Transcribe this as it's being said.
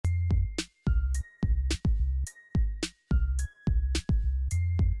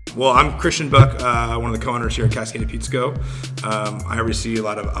Well, I'm Christian Buck, one of the co-owners here at Cascadia Pizza Co. I oversee a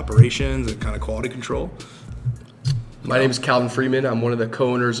lot of operations and kind of quality control. My name is Calvin Freatman. I'm one of the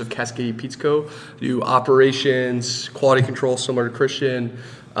co-owners of Cascadia Pizza Co. Do operations, quality control, similar to Christian,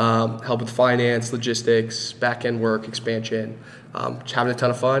 help with finance, logistics, back-end work, expansion. Just having a ton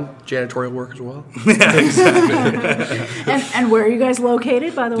of fun. Janitorial work as well. Yeah, exactly. and where are you guys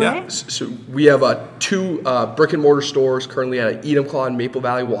located, by the way? So we have two brick and mortar stores currently at Enumclaw in Maple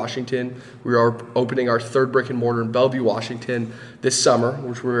Valley, Washington. We are opening our third brick and mortar in Bellevue, Washington this summer,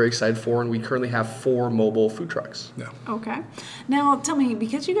 which we're very excited for, and we currently have 4 mobile food trucks. Yeah. Okay. Now, tell me,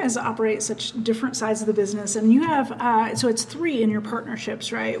 because you guys operate such different sides of the business, and you have, so it's 3 in your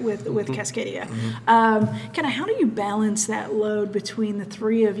partnerships, right, with Cascadia. Kind of how do you balance that load between the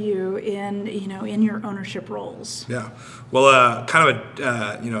 3 of you in your ownership roles? Yeah. Well, kind of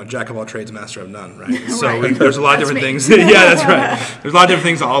a jack of all trades, master of none, right? So Right. there's a lot of different things. Yeah, that's right. There's a lot of different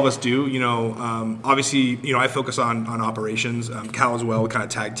things that all of us do. Obviously, I focus on operations. Cal as well. We kind of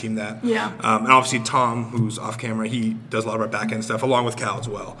tag team that. Yeah. And obviously Tom, who's off camera, he does a lot of our back end stuff along with Cal as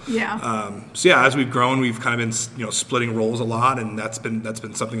well. Yeah. As we've grown, we've kind of been splitting roles a lot, and that's been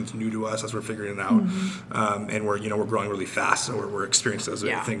something that's new to us as we're figuring it out. And we're growing really fast, so we're experiencing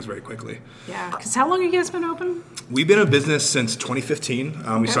those things very quickly. Yeah. Because how long have you guys been open? We've been in business since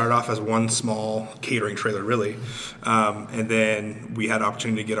 2015. We started off as one small catering trailer, really, and then we had an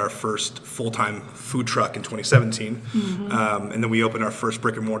opportunity to get our first full-time food truck in 2017, and then we opened our first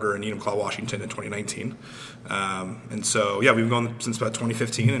brick and mortar in Enumclaw, Washington in 2019. And so, we've been going since about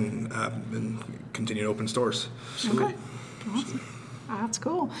 2015 and been continuing to open stores. Okay. Awesome. That's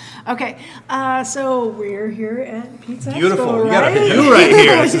cool. Okay, so we're here at Pizza Expo, Beautiful. right? You got a view right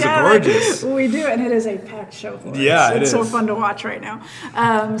here. This is gorgeous. We do, and it is a packed show for us. Yeah, it's so is. fun to watch right now.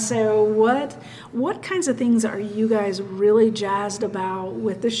 So what kinds of things are you guys really jazzed about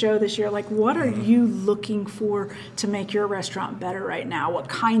with the show this year? Like, what are you looking for to make your restaurant better right now? What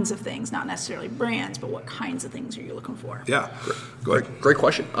kinds of things, not necessarily brands, but what kinds of things are you looking for? Yeah. Go ahead. Great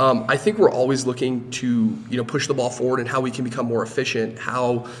question. I think we're always looking to push the ball forward and how we can become more efficient,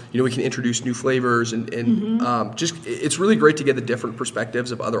 how we can introduce new flavors, and just it's really great to get the different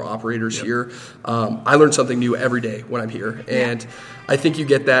perspectives of other operators here. I learn something new every day when I'm here, and I think you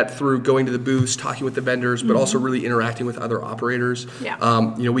get that through going to the booths, talking with the vendors, but also really interacting with other operators.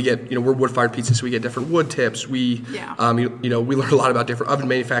 Yeah. We get we're wood-fired pizza, so we get different wood tips. We we learn a lot about different oven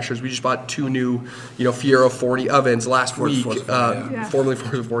manufacturers. We just bought 2 new Fiero 40 ovens last week, formerly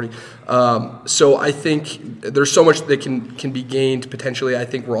 40. So I think there's so much that can be gained potentially. I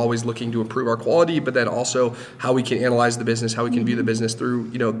think we're always looking to improve our quality, but then also how we can analyze the business, how we can view the business through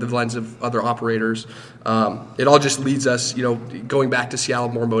the lens of other operators. It all just leads us going back to Seattle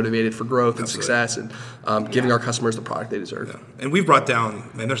more motivated for growth and success, and giving our customers the product they deserve. Yeah. And we've brought down,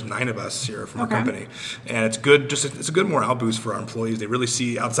 there's 9 of us here from our company, and it's good. It's a good morale boost for our employees. They really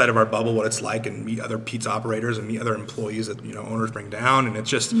see outside of our bubble what it's like, and meet other pizza operators and meet other employees that owners bring down, and it's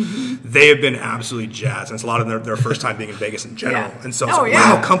just they have been absolutely jazzed. And it's a lot of their first time being in Vegas in general, and so it's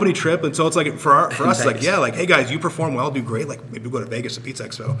wow, company trip. And so it's like for us, it's like hey guys, you perform well, do great. Like maybe we'll go to Vegas to Pizza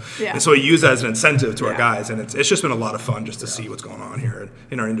Expo. Yeah. And so we use that as an incentive to our guys, and it's just been a lot of fun just to see what's going on here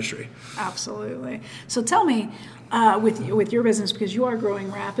in our industry. Absolutely. So tell me, with your business, because you are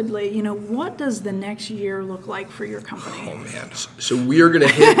growing rapidly, what does the next year look like for your company? Oh man! So we are going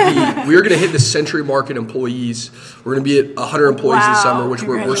to hit the century mark in employees. We're going to be at 100 employees this summer, which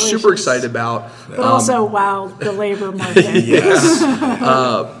we're super excited about. But also, the labor market. Yes.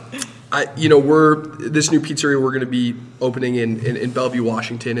 We're this new pizzeria we're going to be opening in Bellevue,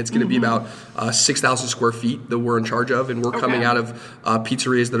 Washington. It's going to be about 6,000 square feet that we're in charge of, and we're coming out of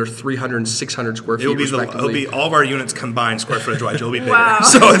pizzerias that are 300 and 600 square feet respectively. It'll be all of our units combined square footage-wise. It'll be bigger. Wow.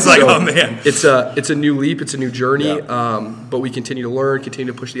 So it's like, oh man. It's a new leap. It's a new journey. But we continue to learn,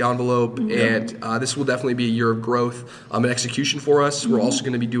 continue to push the envelope, and this will definitely be a year of growth and execution for us. We're also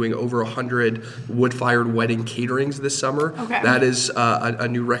going to be doing over 100 wood-fired wedding caterings this summer. Okay. That is a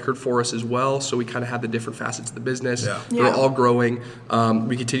new record for us as well. So we kind of have the different facets of the business. Yeah. They're all growing.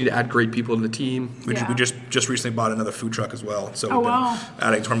 We continue to add great people to the team. We just recently bought another food truck as well. So we've been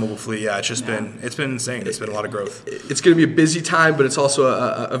adding to our mobile fleet. Yeah, it's been insane. It's been a lot of growth. It's going to be a busy time, but it's also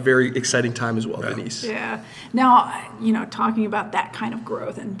a very exciting time as well, Denise. Yeah. Now, talking about that kind of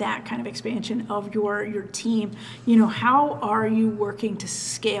growth and that kind of expansion of your team, how are you working to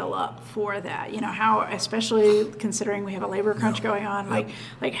scale up for that? How, especially considering we have a labor crunch going on,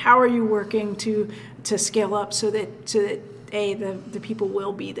 like how are you working to scale up so that the people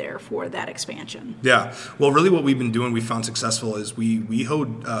will be there for that expansion. Yeah. Well, really what we've been doing, we found successful, is we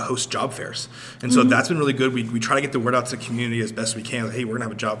host job fairs. And so that's been really good. We try to get the word out to the community as best we can. Like, hey, we're going to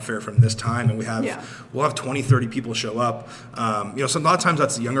have a job fair from this time, and we'll have 20, 30 people show up. So a lot of times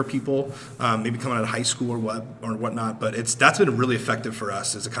that's the younger people, maybe coming out of high school or whatnot. But that's been really effective for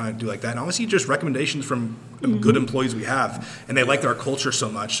us, is to kind of do like that. And obviously just recommendations from good employees we have, and they like our culture so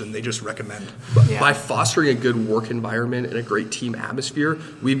much, and they just recommend. By fostering a good work environment and a great team atmosphere,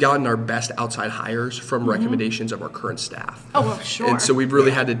 we've gotten our best outside hires from recommendations of our current staff. Oh, well, sure. And so we've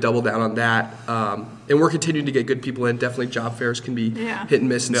really had to double down on that. And we're continuing to get good people in. Definitely job fairs can be hit and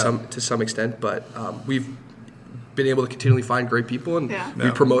miss to some extent, but we've been able to continually find great people, and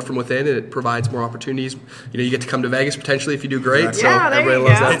we promote from within, and it provides more opportunities. You get to come to Vegas potentially if you do great. So everybody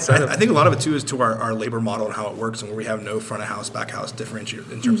loves that. I think a lot of it too is to our labor model and how it works, and where we have no front of house, back house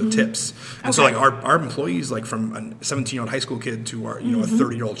differentiator in terms of tips. And so like our employees, like from a 17-year-old high school kid to our a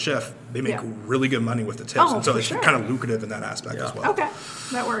 30-year-old chef, they make really good money with the tips, and so it's kind of lucrative in that aspect as well. Okay,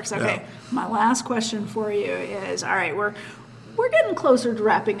 that works. Okay, my last question for you is: all right, we're getting closer to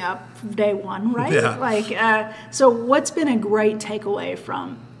wrapping up day one, right? Yeah. So what's been a great takeaway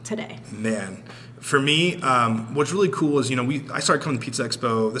from today? Man, for me, what's really cool is, I started coming to Pizza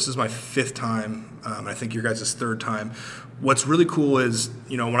Expo. This is my 5th time, and I think your guys' 3rd time. What's really cool is,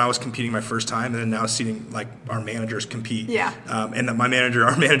 when I was competing my first time, and then now seeing like our managers compete. Yeah. And that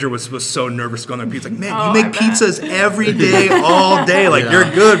our manager was so nervous going there. He's like, man, you make pizzas every day, all day. Like, you're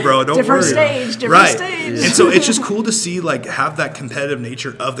good, bro. Don't different worry. Different stage. And so it's just cool to see, like, have that competitive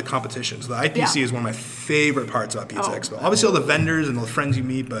nature of the competitions. The IPC is one of my favorite parts about Pizza Expo. Obviously, all the vendors and the friends you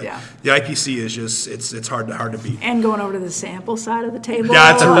meet, but the IPC is just, it's hard to beat. And going over to the sample side of the table.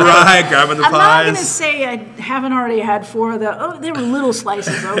 That's right, grabbing the pies. I'm not going to say I haven't already had 4 of the, they were little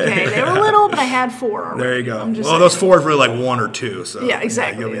slices, okay. They were little, but I had 4 already. There you go. Well, those 4 are really like 1 or 2. So yeah,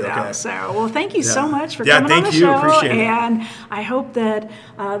 exactly. You'll be okay. So, well, thank you so much for coming on the show. Appreciate it. And I hope that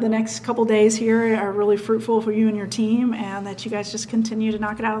the next couple days here are really fruitful for you and your team, and that you guys just continue to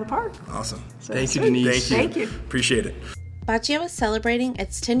knock it out of the park. Awesome. So, thank you, Denise. Thank you. Appreciate it. Bacio is celebrating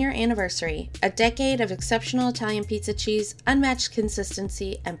its 10-year anniversary, a decade of exceptional Italian pizza cheese, unmatched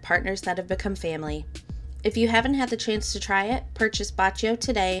consistency, and partners that have become family. If you haven't had the chance to try it, purchase Bacio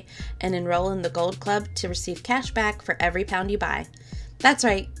today and enroll in the Gold Club to receive cash back for every pound you buy. That's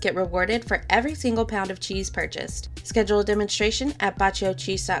right, get rewarded for every single pound of cheese purchased. Schedule a demonstration at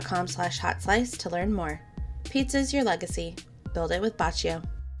baciocheese.com/hotslice to learn more. Pizza is your legacy. Build it with Bacio.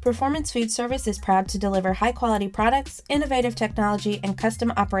 Performance Food Service is proud to deliver high-quality products, innovative technology, and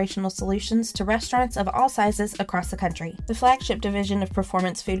custom operational solutions to restaurants of all sizes across the country. The flagship division of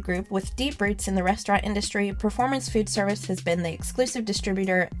Performance Food Group, with deep roots in the restaurant industry, Performance Food Service has been the exclusive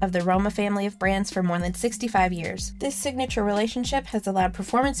distributor of the Roma family of brands for more than 65 years. This signature relationship has allowed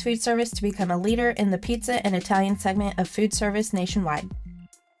Performance Food Service to become a leader in the pizza and Italian segment of food service nationwide.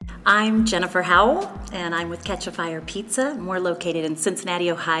 I'm Jennifer Howell, and I'm with Catch a Fire Pizza, and we're located in Cincinnati,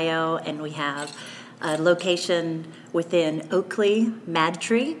 Ohio, and we have a location within Oakley,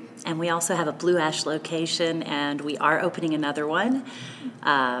 Madtree, and we also have a Blue Ash location, and we are opening another one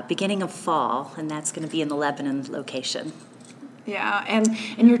beginning of fall, and that's going to be in the Lebanon location. Yeah, and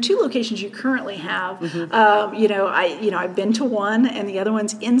your 2 locations you currently have, I've been to one, and the other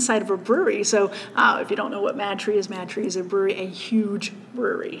one's inside of a brewery. So if you don't know what Madtree is a brewery, a huge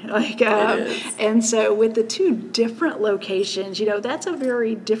brewery. And so with the 2 different locations, that's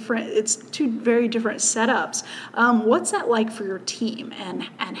it's 2 very different setups. What's that like for your team, and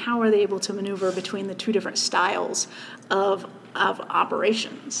how are they able to maneuver between the 2 different styles of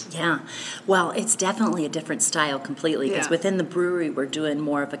operations? Yeah, well, it's definitely a different style completely, because within the brewery we're doing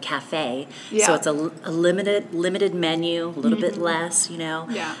more of a cafe, so it's a limited menu, a little bit less,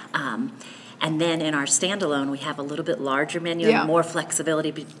 and then in our standalone we have a little bit larger menu and more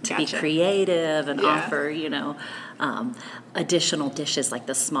flexibility to be creative and offer additional dishes like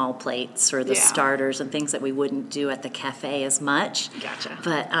the small plates or the starters and things that we wouldn't do at the cafe as much.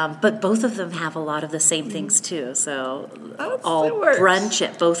 But both of them have a lot of the same things too. So all brunch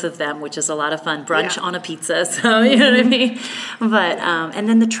at both of them, which is a lot of fun. Brunch on a pizza, so you know what I mean. But and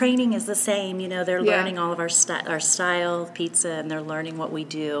then the training is the same. They're learning all of our style pizza, and they're learning what we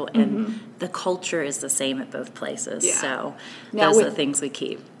do, and the culture is the same at both places. So those are the things we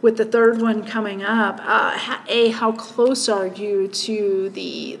keep. With the 3rd one coming up, how close are you to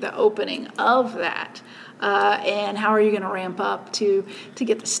the opening of that? and how are you going to ramp up to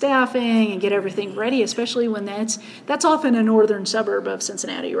get the staffing and get everything ready, especially when that's often a northern suburb of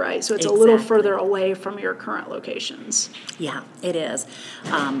Cincinnati, right? So it's a little further away from your current locations. Yeah, it is.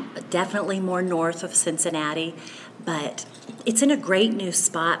 Definitely more north of Cincinnati, but it's in a great new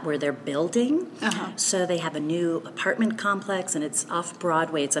spot where they're building. So they have a new apartment complex, and it's off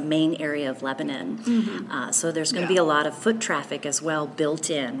Broadway. It's a main area of Lebanon. So there's going to be a lot of foot traffic as well built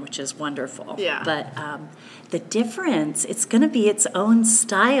in, which is wonderful. Yeah. But the difference, it's going to be its own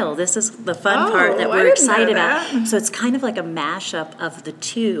style. This is the fun part that we're excited about. So it's kind of like a mashup of the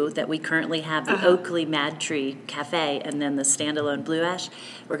two that we currently have, the Oakley Mad Tree Cafe and then the standalone Blue Ash.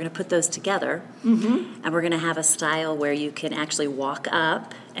 We're going to put those together, and we're going to have a style where you can actually walk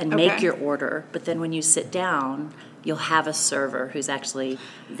up and make your order, but then when you sit down, you'll have a server who's actually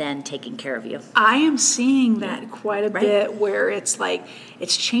then taking care of you. I am seeing that quite a bit, where it's like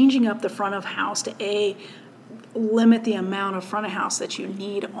it's changing up the front of house to limit the amount of front of house that you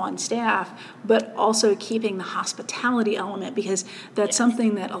need on staff, but also keeping the hospitality element, because that's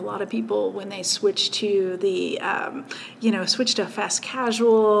something that a lot of people, when they switch to switch to fast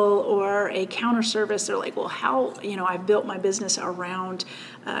casual or a counter service, they're like, well, how, I've built my business around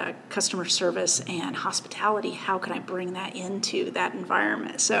customer service and hospitality. How can I bring that into that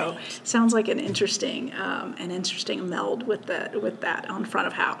environment? So sounds like an interesting meld with that on front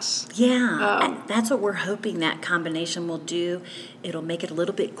of house. Yeah, that's what we're hoping that combination will do. It'll make it a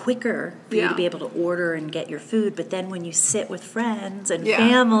little bit quicker for you to be able to order and get your food, but then when you sit with friends and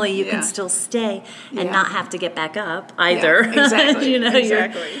family, you can still stay and not have to get back up either. Yeah,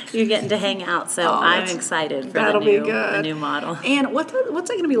 exactly. You're getting to hang out. So I'm excited for the new model. And what's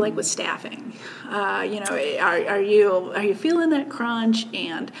that going to be like with staffing? Are you feeling that crunch,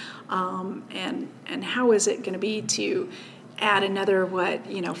 and how is it going to be to add another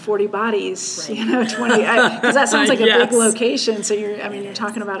 40 bodies, 20, because that sounds like a big location. So you're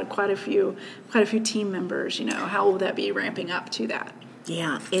talking about quite a few team members. How will that be ramping up to that?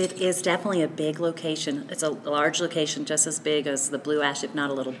 Yeah, it is definitely a big location. It's a large location, just as big as the Blue Ash, if not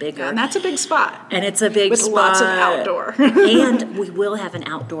a little bigger. Yeah, and that's a big spot. And it's a big spot. With lots of outdoor. And we will have an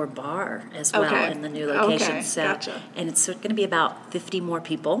outdoor bar as well in the new location. Okay, gotcha. And it's going to be about 50 more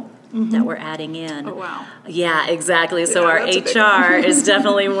people that we're adding in. Oh, wow. Yeah, exactly. So our HR is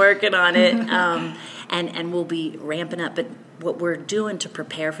definitely working on it. And we'll be ramping up. But what we're doing to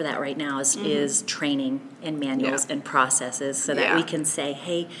prepare for that right now is training and manuals and processes, so that we can say,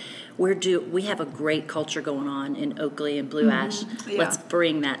 hey, we have a great culture going on in Oakley and Blue Ash. Let's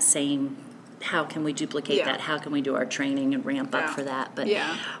bring that same. How can we duplicate that? How can we do our training and ramp up for that? But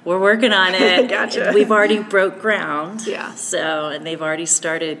we're working on it. Gotcha. We've already broke ground. Yeah. So, and they've already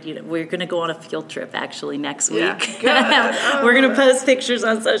started. We're going to go on a field trip actually next week. Good. We're going to post pictures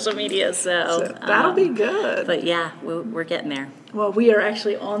on social media. So that'll be good. But we're getting there. Well, we are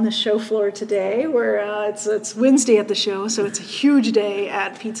actually on the show floor today, where it's Wednesday at the show, so it's a huge day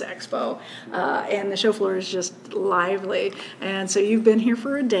at Pizza Expo, and the show floor is just lively. And so you've been here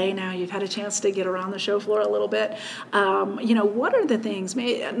for a day now. You've had a chance to get around the show floor a little bit. What are the things,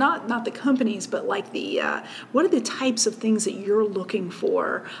 not the companies, but like what are the types of things that you're looking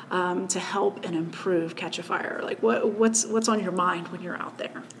for to help and improve Catch a Fire? Like what's on your mind when you're out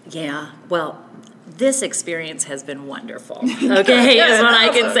there? Yeah, well, this experience has been wonderful, okay, is what I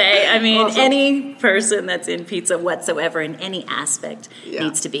can say. I mean, any person that's in pizza whatsoever in any aspect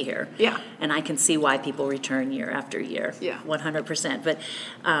needs to be here. Yeah. And I can see why people return year after year, 100%. But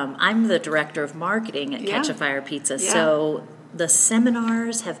I'm the director of marketing at Catch a Fire Pizza, so the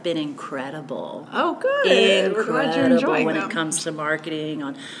seminars have been incredible. Oh, good. Incredible. We're glad you're enjoying when them. It comes to marketing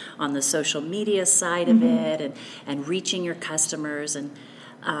on the social media side of it and reaching your customers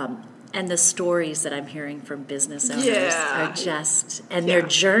and the stories that I'm hearing from business owners are just, and their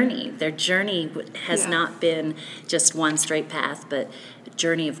journey has not been just one straight path, but a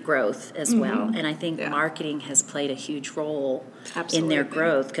journey of growth as well. And I think marketing has played a huge role in their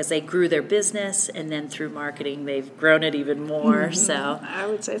growth, because they grew their business, and then through marketing they've grown it even more. So I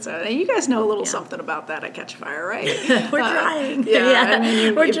would say so. And you guys know a little something about that at Catch a Fire, right? We're trying. I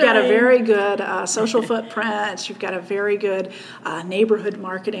mean, you've got a very good social footprint. You've got a very good neighborhood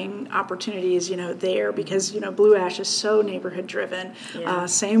marketing opportunities, there, because Blue Ash is so neighborhood driven.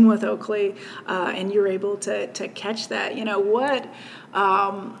 Same with Oakley, and you're able to catch that.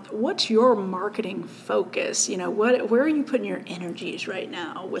 What's your marketing focus? Where are you putting your energies right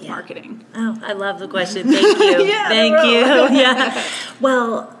now with marketing? Oh, I love the question. Thank you. Thank you. Yeah.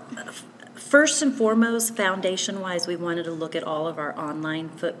 Well, first and foremost, foundation-wise, we wanted to look at all of our online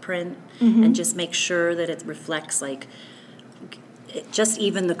footprint and just make sure that it reflects just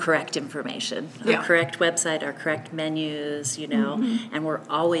even the correct information, our correct website, our correct menus, and we're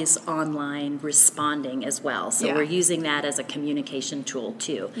always online responding as well. So we're using that as a communication tool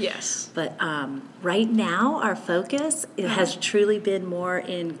too. Yes. But right now, our focus has truly been more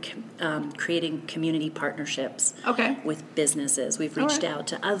in creating community partnerships with businesses. We've reached out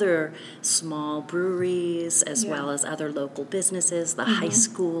to other small breweries as well as other local businesses, the high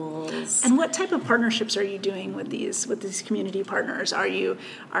schools. And what type of partnerships are you doing with these community partners? Are you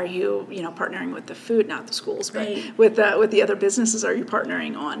partnering with the food, not the schools, but with the other businesses? Are you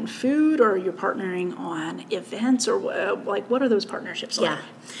partnering on food, or are you partnering on events, or what are those partnerships like?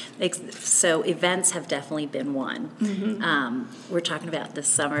 So events have definitely been one. We're talking about this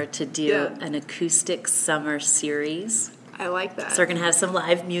summer to do an acoustic summer series. I like that. So we're going to have some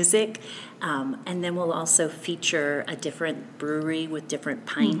live music. And then we'll also feature a different brewery with different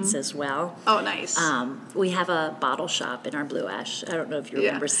pints as well. Oh, nice. We have a bottle shop in our Blue Ash. I don't know if you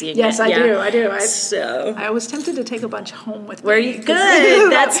remember seeing it. Yes, I do. I I was tempted to take a bunch home with me. Were you?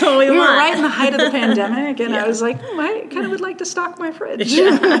 Good. That's what we want. We were right in the height of the pandemic, and I was like, I kind of would like to stock my fridge.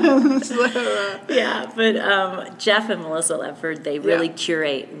 But Jeff and Melissa Lefford, they really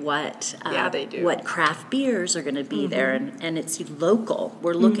curate what they do. What craft beers are going to be there, and it's local.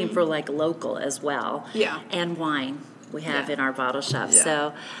 We're looking for local as well, and wine we have in our bottle shop.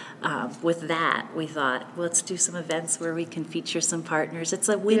 So with that, we thought, let's do some events where we can feature some partners. It's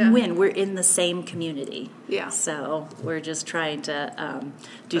a win-win. We're in the same community, so we're just trying to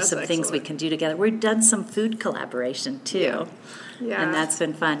do some things we can do together. We've done some food collaboration too, and that's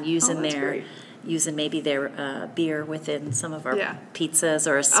been fun using maybe their beer within some of our pizzas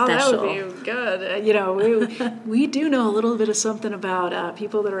or a special. Oh, that would be good. We do know a little bit of something about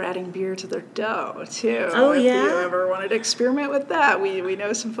people that are adding beer to their dough, too. Oh, if you ever wanted to experiment with that, we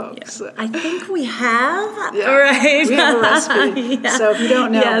know some folks. I think we have. Right. We have a recipe. So if you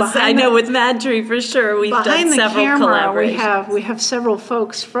don't know, I know with Mad Tree for sure. We've done several collaborations. We have several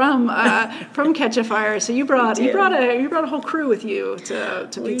folks from Catch a Fire. So you brought a whole crew with you to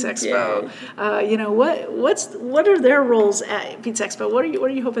Pizza Expo. What are their roles at Pizza Expo? What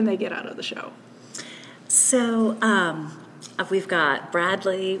are you hoping they get out of the show? So we've got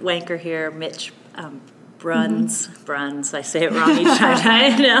Bradley Wanker here, Mitch Bruns. I say it wrong each time. I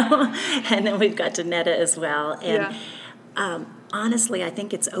know. And then we've got Danetta as well. And honestly, I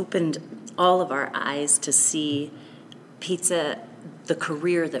think it's opened all of our eyes to see pizza, the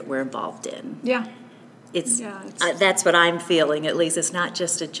career that we're involved in. Yeah. That's what I'm feeling, at least. It's not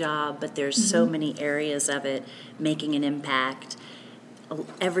just a job, but there's so many areas of it making an impact.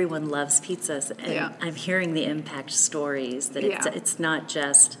 Everyone loves pizzas, and I'm hearing the impact stories that it's not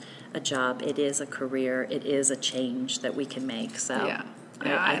just a job, it is a career, it is a change that we can make. So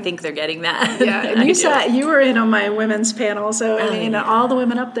I think they're getting that. Yeah, and you were in on my women's panel, so all the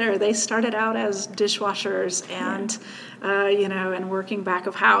women up there, they started out as dishwashers and and working back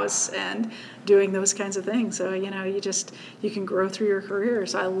of house and doing those kinds of things. So you can grow through your career.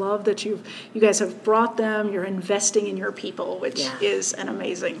 So I love that you guys have brought them. You're investing in your people, which is an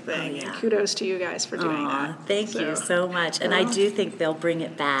amazing thing. And kudos to you guys for doing that. Thank you so much. And I do think they'll bring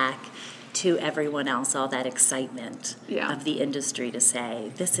it back to everyone else, all that excitement of the industry, to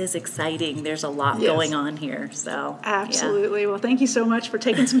say, this is exciting, there's a lot going on here. So absolutely. Well, thank you so much for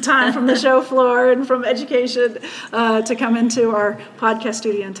taking some time from the show floor and from education to come into our podcast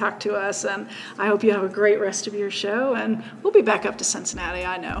studio and talk to us. And I hope you have a great rest of your show, and we'll be back up to Cincinnati,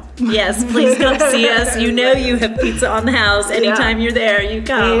 I know. Yes, please come see us. You have pizza on the house. Anytime you're there, you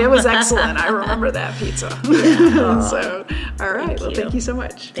come. It was excellent. I remember that pizza. So, all right. Thank you so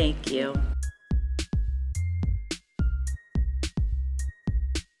much. Thank you.